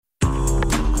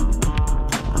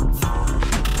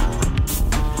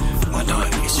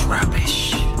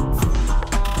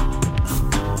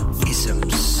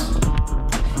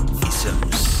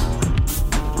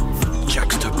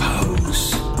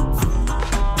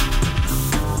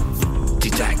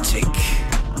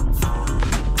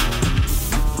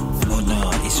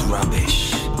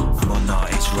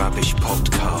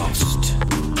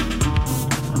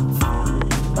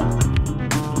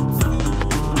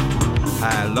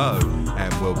Hello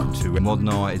and welcome to Modern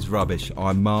Art is Rubbish.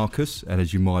 I'm Marcus, and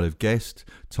as you might have guessed,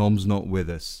 Tom's not with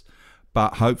us.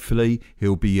 But hopefully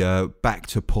he'll be back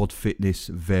to pod fitness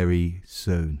very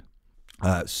soon.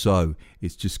 So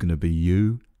it's just going to be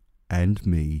you and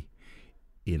me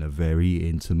in a very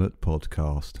intimate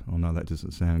podcast. Oh no, that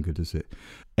doesn't sound good, does it?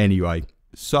 Anyway,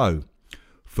 so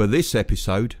for this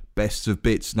episode, Best of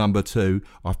Bits number 2,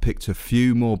 I've picked a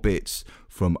few more bits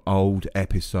from old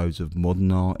episodes of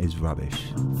Modern Art is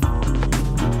Rubbish.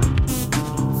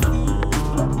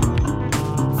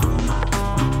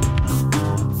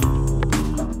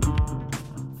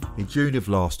 In June of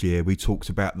last year, we talked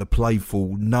about the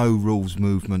playful no-rules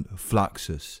movement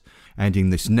Fluxus. And in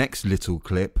this next little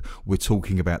clip, we're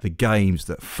talking about the games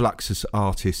that Fluxus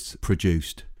artists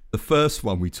produced. The first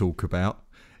one we talk about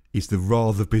is the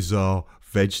rather bizarre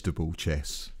vegetable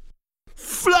chess.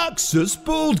 Fluxus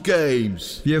board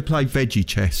games! Have you ever played veggie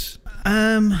chess?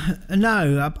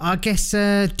 No. I guess,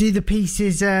 do the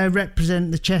pieces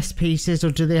represent the chess pieces,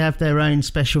 or do they have their own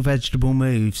special vegetable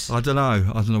moves? I don't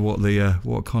know what the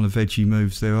what kind of veggie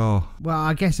moves there are. Well,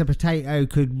 I guess a potato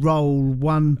could roll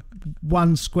one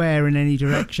square in any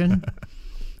direction.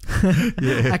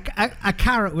 Yeah. A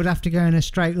carrot would have to go in a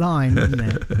straight line, wouldn't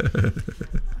it?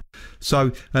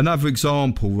 So another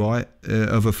example, right,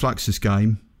 of a Fluxus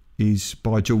game is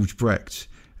by George Brecht,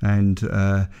 and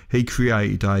he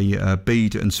created a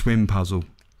bead and swim puzzle,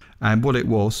 and what it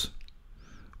was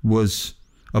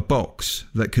a box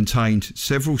that contained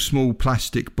several small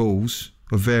plastic balls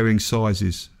of varying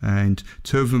sizes, and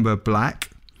 2 of them were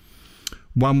black,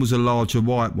 one was a larger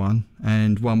white one,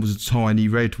 and one was a tiny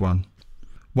red one.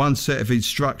 One set of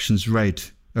instructions read,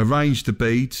 arrange the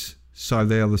beads so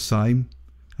they are the same,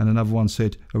 and another one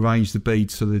said, arrange the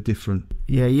beads so they're different.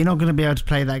 Yeah, you're not going to be able to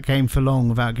play that game for long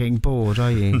without getting bored, are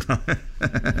you?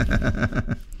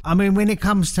 I mean, when it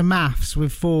comes to maths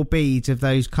with 4 beads of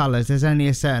those colours, there's only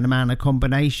a certain amount of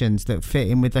combinations that fit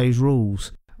in with those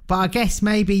rules. But I guess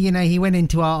maybe, he went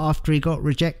into art after he got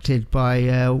rejected by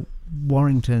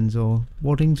Warringtons or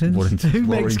Waddingtons? Who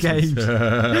makes games?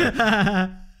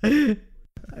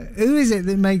 Who is it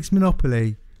that makes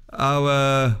Monopoly?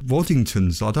 Oh,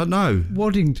 Waddingtons, I don't know.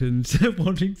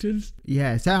 Waddingtons?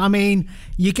 Yeah, so I mean,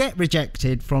 you get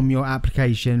rejected from your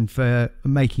application for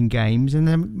making games, and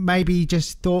then maybe you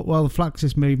just thought, well, the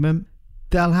Fluxus movement,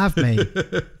 they'll have me.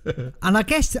 And I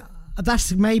guess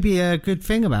that's maybe a good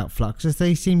thing about Fluxus.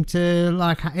 They seem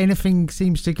to, anything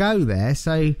seems to go there.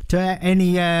 So to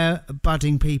any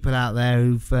budding people out there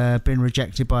who've been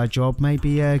rejected by a job,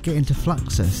 maybe get into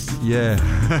Fluxus. Yeah.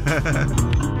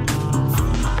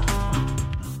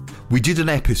 We did an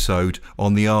episode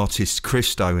on the artist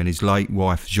Christo and his late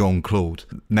wife Jean-Claude.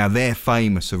 Now they're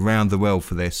famous around the world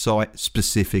for their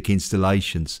site-specific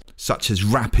installations, such as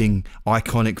wrapping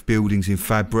iconic buildings in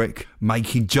fabric,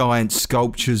 making giant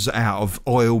sculptures out of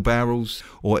oil barrels,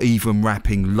 or even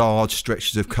wrapping large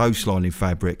stretches of coastline in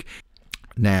fabric.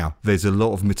 Now, there's a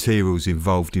lot of materials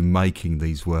involved in making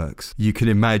these works. You can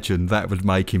imagine that would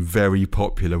make him very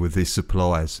popular with his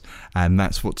suppliers, and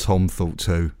that's what Tom thought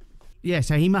too. Yeah,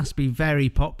 so he must be very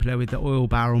popular with the oil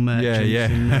barrel merchants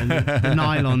and the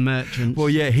nylon merchants. Well,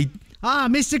 yeah, he... Ah,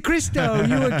 Mr. Christo,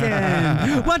 you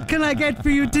again. What can I get for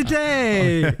you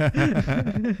today?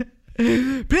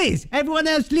 Please, everyone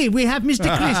else leave. We have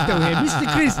Mr. Christo here.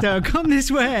 Mr. Christo, come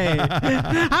this way.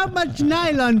 How much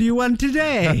nylon do you want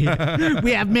today?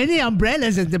 We have many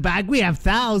umbrellas at the back. We have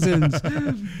thousands.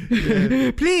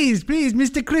 Yeah. Please,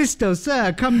 Mr. Christo,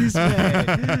 sir, come this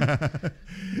way.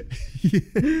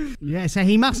 Yeah, so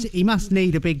he must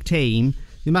need a big team.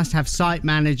 You must have site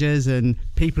managers and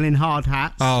people in hard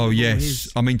hats. Oh yes,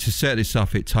 I mean, to set this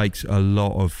up, it takes a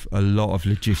lot of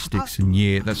logistics and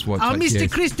that's what. Oh, takes, Mr.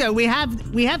 yes. Christo, we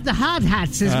have the hard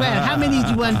hats as well. How many do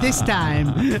you want this time?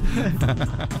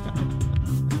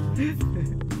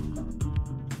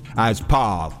 As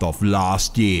part of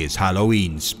last year's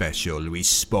Halloween special, we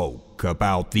spoke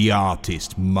about the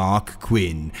artist Mark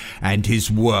Quinn and his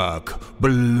work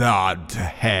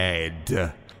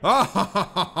Bloodhead.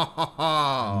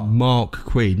 Mark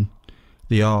Quinn,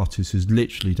 the artist, has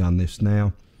literally done this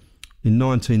now. In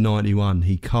 1991,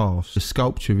 he cast a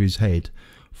sculpture of his head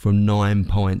from 9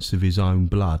 pints of his own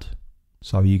blood.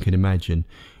 So you can imagine,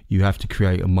 you have to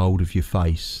create a mould of your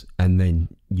face, and then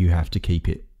you have to keep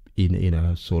it in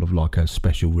a sort of like a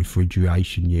special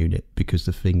refrigeration unit, because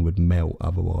the thing would melt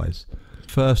otherwise.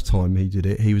 First time he did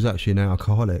it, he was actually an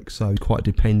alcoholic, so quite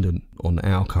dependent on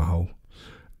alcohol.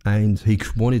 And he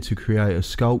wanted to create a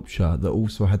sculpture that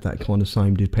also had that kind of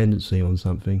same dependency on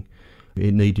something.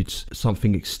 It needed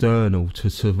something external to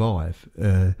survive.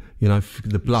 The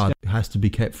blood has to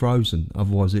be kept frozen,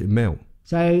 otherwise it'd melt.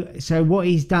 So what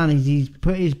he's done is he's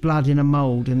put his blood in a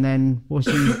mould, and then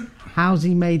how's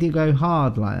he made it go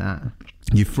hard like that?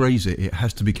 You freeze it. It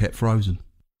has to be kept frozen.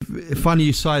 Funny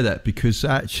you say that, because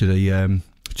actually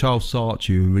Charles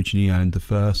Saatchi, who originally owned the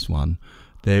first one,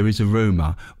 there is a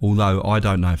rumour, although I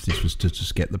don't know if this was to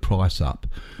just get the price up,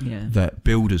 that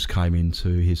builders came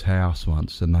into his house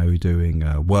once and they were doing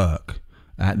work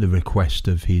at the request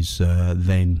of his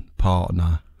then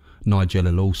partner,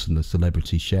 Nigella Lawson, the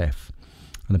celebrity chef.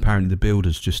 And apparently the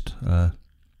builders just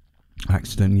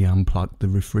accidentally unplugged the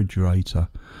refrigerator,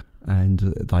 and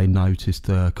they noticed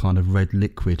a kind of red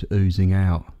liquid oozing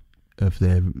out of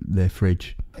their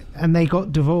fridge. And they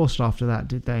got divorced after that,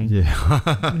 did they?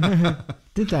 Yeah.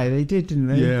 Did they? They did, didn't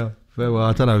they? Yeah. Well,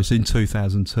 I don't know. It was in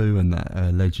 2002 when that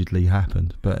allegedly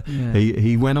happened. But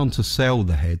he went on to sell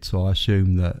the head, so I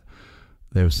assume that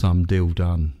there was some deal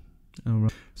done. Oh,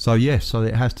 right. So, yes, so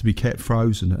it has to be kept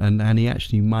frozen. And he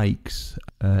actually makes,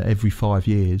 every 5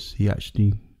 years, he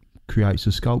actually creates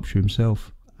a sculpture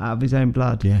himself. Out of his own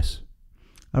blood? Yes.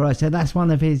 All right, so that's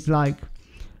one of his,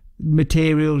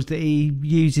 materials that he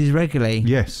uses regularly.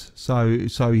 Yes, so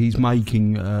he's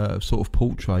making a sort of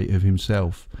portrait of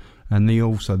himself, and the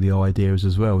idea is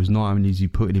as well is not only is he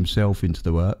putting himself into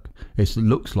the work, it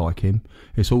looks like him,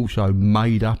 it's also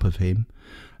made up of him,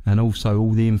 and also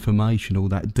all the information, all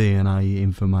that DNA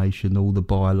information, all the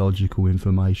biological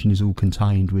information is all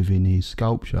contained within his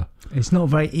sculpture. It's not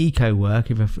very eco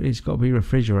work if it's got to be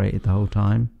refrigerated the whole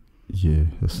time. Yeah,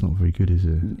 that's not very good, is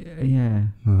it? Yeah.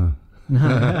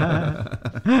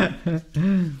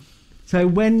 So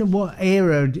what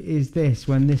era is this,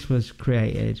 when this was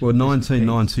created? Well,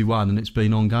 1991, and it's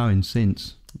been ongoing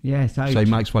since. Yeah, so he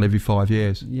makes one every 5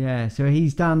 years. Yeah, so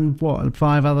he's done,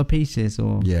 5 other pieces?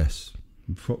 Or yes,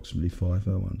 approximately 5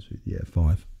 other ones. Yeah,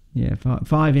 5. Yeah,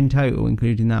 5 in total,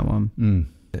 including that one.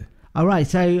 Yeah. All right,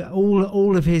 so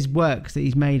all of his works that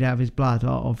he's made out of his blood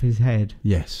are of his head?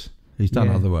 Yes, he's done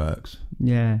other works.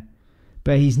 Yeah.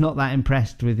 But he's not that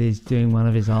impressed with his doing one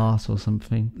of his arse or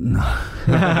something. No.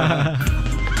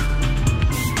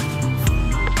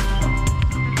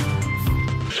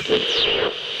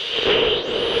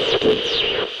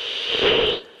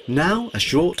 Now a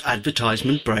short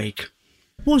advertisement break.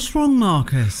 What's wrong,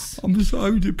 Marcus? I'm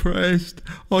so depressed.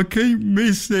 I keep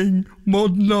missing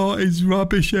Modern Artist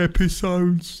Rubbish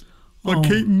episodes. I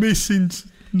keep missing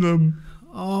them.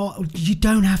 Oh, you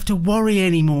don't have to worry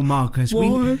anymore, Marcus.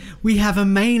 Why? We have a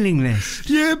mailing list.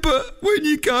 Yeah, but when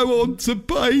you go onto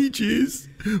pages,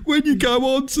 when you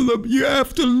go onto them, you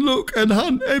have to look and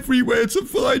hunt everywhere to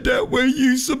find out where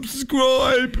you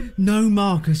subscribe. No,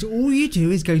 Marcus, all you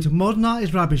do is go to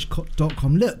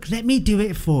modernartistrubbish.com. Look, let me do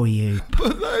it for you.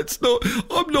 But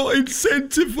I'm not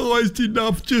incentivised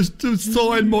enough just to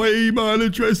sign my email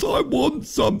address. I want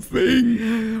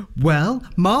something. Well,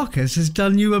 Marcus has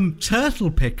done you a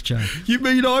turtle picture. You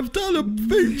mean I've done a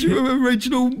picture of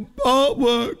original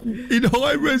artwork in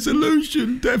high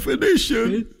resolution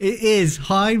definition? It is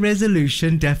high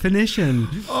resolution definition.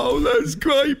 Oh, that's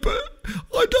great, but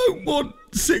I don't want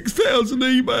 6,000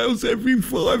 emails every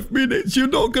 5 minutes. You're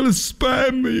not going to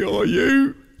spam me, are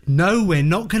you? No, we're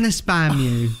not going to spam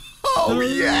you. Oh,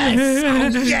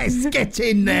 yes! Oh, yes! Get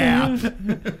in there!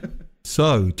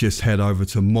 So, just head over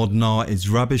to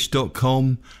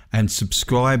modernartistrubbish.com and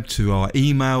subscribe to our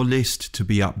email list to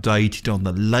be updated on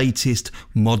the latest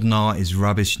Modern Art is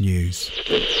Rubbish news.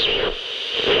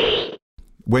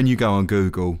 When you go on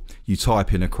Google, you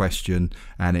type in a question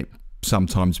and it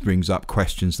sometimes brings up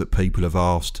questions that people have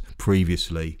asked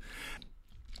previously.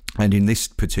 And in this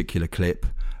particular clip,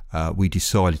 we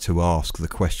decided to ask the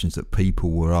questions that people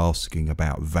were asking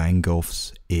about Van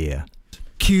Gogh's ear.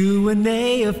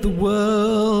 Q&A of the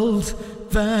world,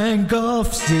 Van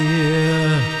Gogh's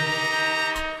ear.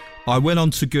 I went on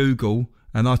to Google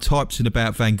and I typed in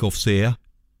about Van Gogh's ear.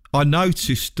 I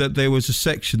noticed that there was a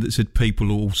section that said people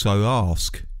also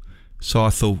ask. So I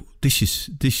thought, this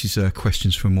is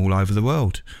questions from all over the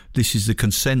world. This is the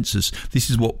consensus. This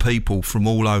is what people from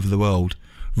all over the world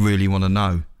really want to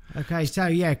know. Okay,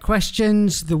 so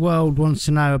questions the world wants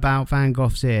to know about Van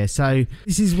Gogh's ear. So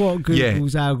this is what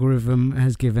Google's algorithm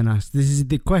has given us. This is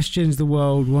the questions the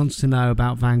world wants to know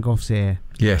about Van Gogh's ear.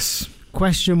 Yes.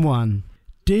 Question 1.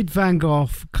 Did Van Gogh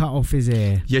cut off his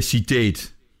ear? Yes, he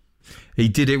did. He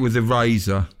did it with a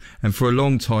razor, and for a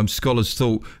long time scholars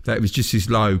thought that it was just his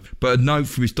lobe. But a note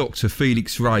from his doctor,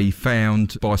 Felix Ray,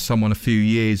 found by someone a few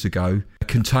years ago,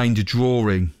 contained a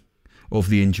drawing of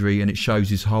the injury, and it shows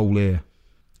his whole ear.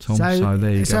 So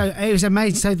there you go. So it was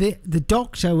amazing. So the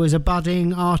doctor was a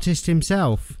budding artist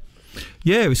himself.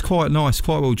 Yeah, it was quite nice,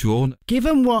 quite well drawn.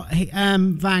 Given what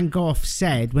Van Gogh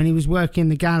said when he was working in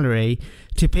the gallery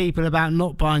to people about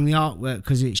not buying the artwork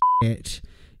because it's shit,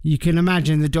 you can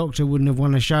imagine the doctor wouldn't have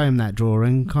wanted to show him that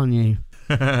drawing, can't you?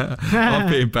 I'd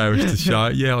be embarrassed to show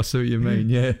it. Yeah, I see what you mean,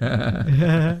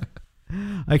 yeah.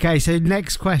 Okay, so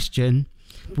next question.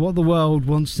 What the world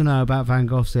wants to know about Van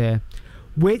Gogh's ear.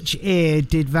 Which ear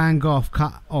did Van Gogh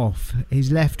cut off,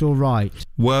 his left or right?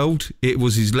 World, it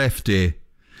was his left ear.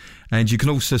 And you can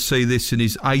also see this in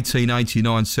his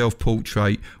 1889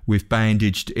 self-portrait with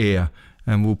bandaged ear.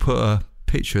 And we'll put a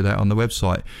picture of that on the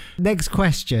website. Next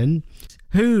question.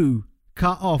 Who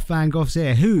cut off Van Gogh's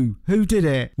ear? Who? Who did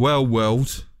it? Well,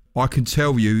 world, I can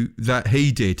tell you that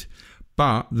he did.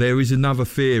 But there is another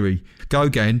theory.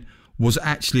 Gauguin was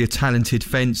actually a talented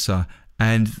fencer.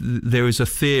 And there is a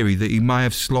theory that he may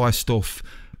have sliced off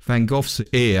Van Gogh's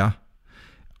ear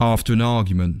after an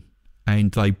argument.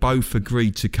 And they both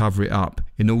agreed to cover it up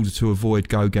in order to avoid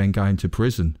Gauguin going to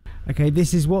prison. Okay,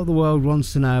 this is what the world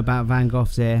wants to know about Van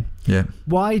Gogh's ear. Yeah.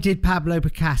 Why did Pablo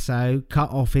Picasso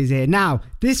cut off his ear? Now,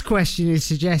 this question is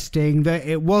suggesting that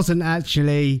it wasn't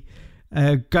actually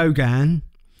Gauguin.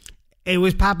 It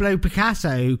was Pablo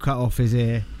Picasso who cut off his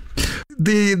ear.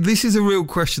 This is a real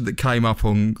question that came up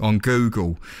on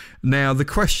Google. Now, the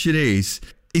question is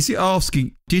it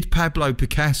asking, did Pablo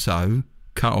Picasso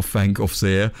cut off Van Gogh's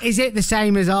ear? Is it the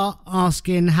same as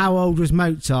asking how old was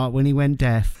Mozart when he went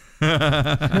deaf?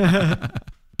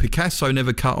 Picasso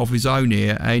never cut off his own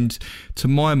ear, and to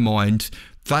my mind,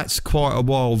 that's quite a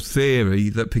wild theory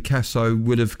that Picasso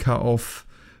would have cut off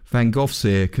Van Gogh's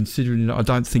ear, considering that I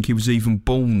don't think he was even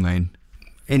born then.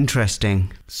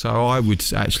 Interesting. So I would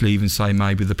actually even say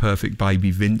maybe the perfect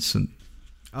baby Vincent.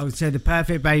 I would say the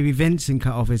perfect baby Vincent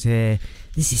cut off his ear.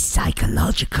 This is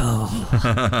psychological.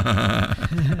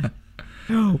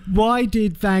 Why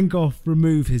did Van Gogh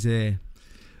remove his ear?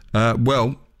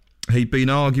 Well, he'd been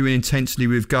arguing intensely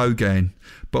with Gauguin,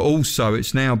 but also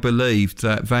it's now believed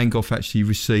that Van Gogh actually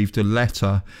received a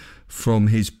letter from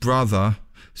his brother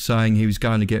saying he was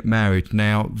going to get married.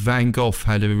 Now, Van Gogh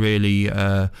had a really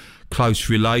close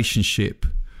relationship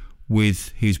with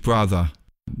his brother.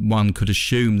 One could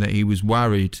assume that he was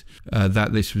worried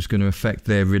that this was going to affect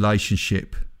their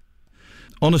relationship.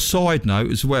 On a side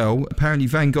note as well, apparently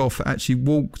Van Gogh actually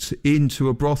walked into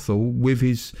a brothel with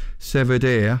his severed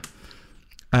ear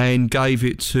and gave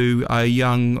it to a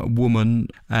young woman,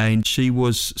 and she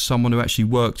was someone who actually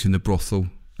worked in the brothel.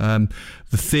 The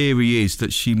theory is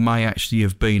that she may actually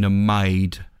have been a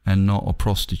maid and not a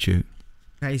prostitute.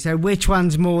 Okay, so which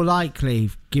one's more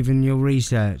likely, given your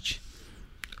research?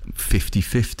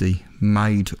 50-50,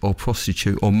 maid or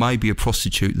prostitute, or maybe a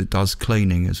prostitute that does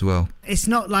cleaning as well. It's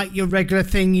not like your regular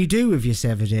thing you do with your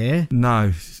severed ear.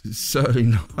 No,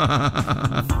 certainly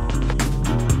not.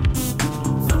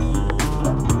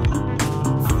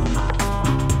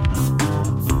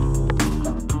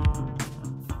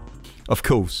 Of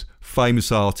course,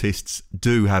 famous artists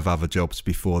do have other jobs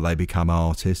before they become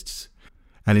artists.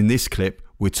 And in this clip,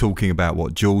 we're talking about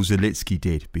what Jules Zelitzky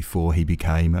did before he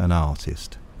became an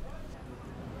artist.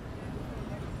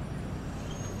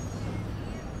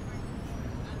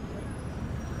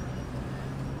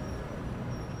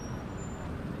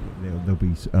 There'll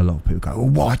be a lot of people go, "Oh,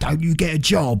 why don't you get a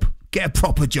job? Get a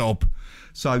proper job."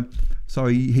 So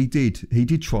he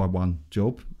did try one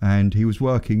job, and he was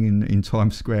working in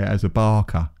Times Square as a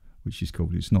barker, which is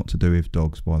called. It's not to do with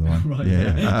dogs, by the way. Right.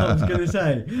 Yeah. I was going to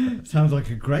say, sounds like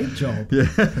a great job. Yeah.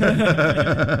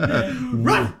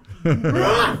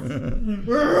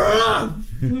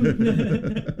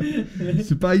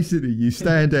 So basically, you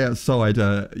stand outside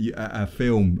a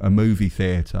movie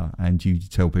theatre, and you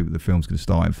tell people the film's going to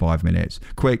start in 5 minutes.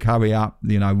 Quick, hurry up!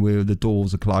 Where the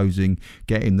doors are closing.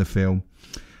 Get in the film.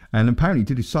 And apparently he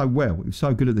did it so well, he was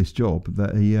so good at this job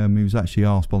that he was actually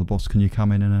asked by the boss, "Can you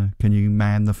come in and can you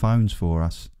man the phones for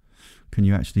us? Can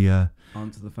you actually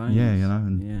answer the phones?" Yeah,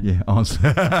 and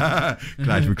answer.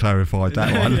 Glad we clarified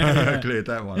that one. Cleared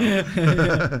that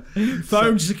one.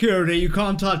 Phone security, you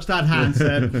can't touch that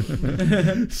handset.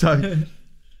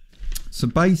 So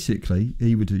basically,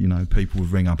 he would, people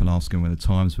would ring up and ask him when the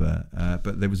times were,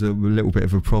 but there was a little bit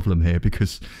of a problem here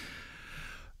because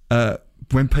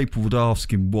when people would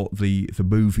ask him what the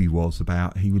movie was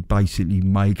about, he would basically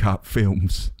make up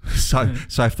films. So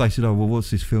if they said, "Oh, well,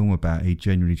 what's this film about?" he'd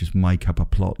generally just make up a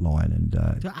plot line. And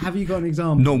have you got an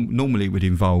example? Normally, it would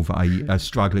involve a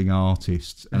struggling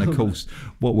artist, and of course,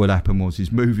 what would happen was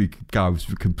his movie goers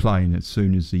would complain as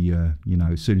soon as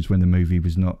when the movie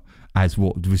was not as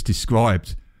what was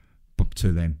described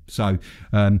to them. So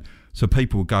so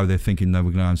people would go there thinking they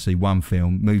were going to go and see one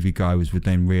film. Moviegoers would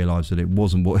then realise that it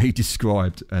wasn't what he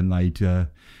described, and they'd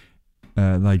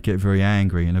get very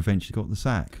angry and eventually got the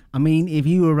sack. I mean, if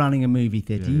you were running a movie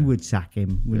theatre, you would sack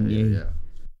him, wouldn't you? Yeah.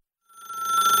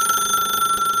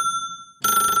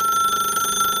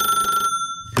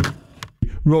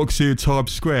 Roxy at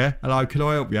Times Square. Hello, can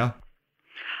I help you?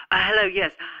 Hello,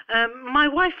 yes. My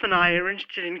wife and I are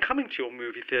interested in coming to your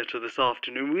movie theatre this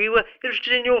afternoon. We were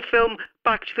interested in your film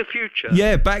Back to the Future.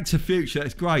 Yeah, Back to the Future.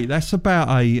 That's great. That's about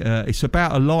it's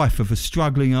about a life of a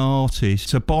struggling artist.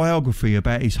 It's a biography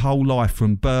about his whole life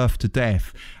from birth to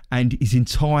death, and his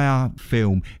entire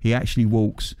film, he actually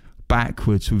walks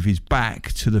backwards with his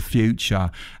back to the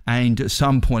future, and at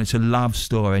some point it's a love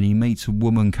story, and he meets a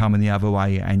woman coming the other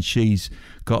way, and she's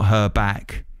got her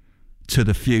back to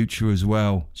the future as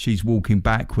well. She's walking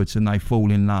backwards and they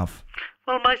fall in love.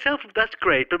 Well, that's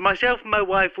great, but myself and my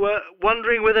wife were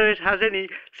wondering whether it has any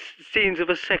scenes of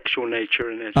a sexual nature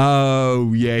in it.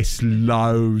 Oh, yes,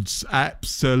 loads.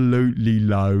 Absolutely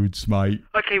loads, mate.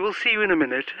 Okay, we'll see you in a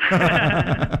minute.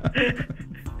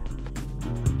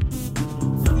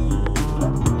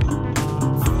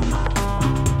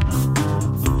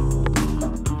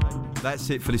 That's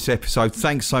it for this episode.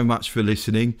 Thanks so much for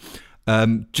listening.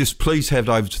 Just please head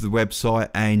over to the website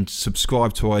and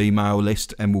subscribe to our email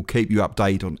list, and we'll keep you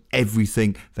updated on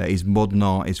everything that is modern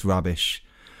art is rubbish.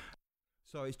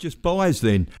 So it's just buys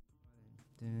then.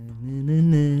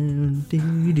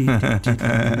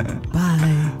 Bye.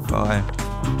 Bye.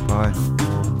 Bye.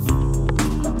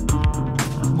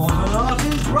 Modern art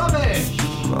is rubbish.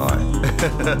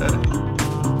 Bye.